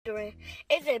wondering,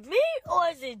 is it me or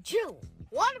is it you?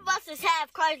 One of us is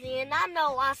half crazy, and I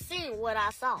know I seen what I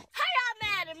saw. How y'all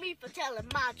mad at me for telling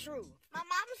my truth? My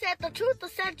mama said the truth will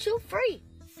set you free.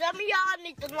 Some of y'all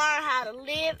need to learn how to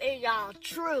live in y'all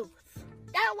truth.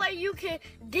 That way you can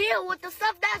deal with the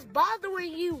stuff that's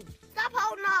bothering you. Stop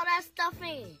holding all that stuff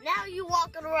in. Now you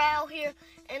walking around here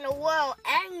in the world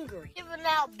angry, giving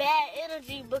out bad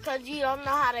energy because you don't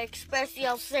know how to express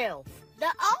yourself. The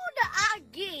older I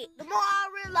get, the more I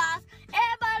realize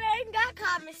everybody ain't got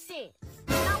common sense.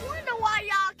 I wonder why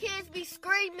y'all kids be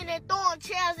screaming and throwing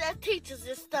chairs at teachers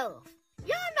and stuff.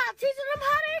 Y'all not teaching them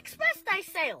how to express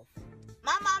themselves.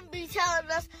 My mom be telling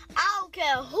us, I don't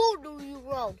care who do you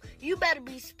wrong, you better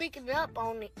be speaking up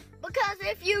on it. Because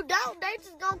if you don't, they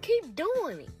just gonna keep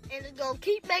doing it. And it's gonna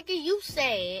keep making you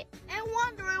sad and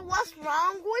wondering what's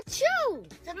wrong with you.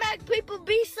 To make people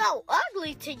be so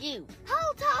ugly to you.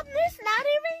 Whole time, it's not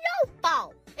even your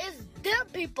fault. It's them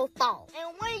people's fault.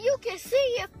 And when you can see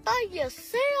it for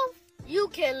yourself, you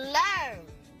can learn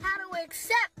how to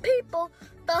accept people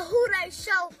for who they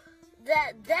show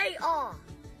that they are.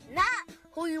 Not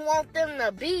who you want them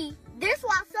to be. This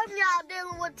why some of y'all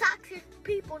dealing with toxic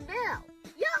people now.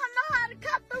 Y'all know how to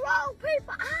cut the wrong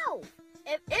people out.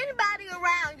 If anybody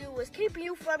around you is keeping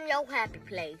you from your happy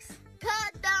place,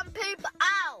 cut them people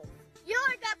out. You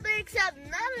ain't got to accept none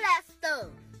of that stuff.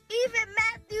 Even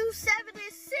Matthew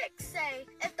 7:6 say,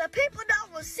 if the people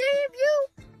don't receive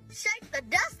you, shake the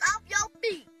dust off your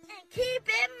feet and keep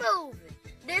it moving.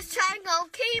 This train gonna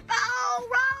keep on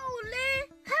rolling.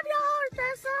 Have y'all heard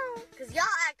that song? Cause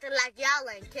y'all acting like y'all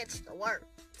ain't catch the words.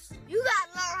 You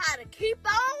gotta learn how to keep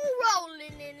on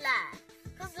rolling in life.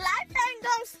 Cause life ain't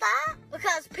gonna stop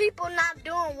because people not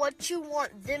doing what you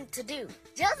want them to do.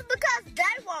 Just because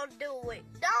they won't do it,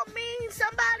 don't mean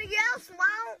somebody else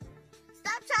won't.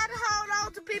 Stop trying to hold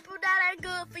on to people that ain't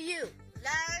good for you.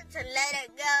 Learn to let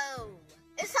it go.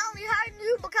 It's only hurting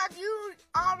you because you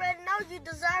already know you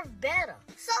deserve better.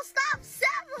 So stop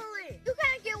settling. You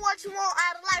can't get what you want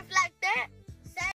out of life.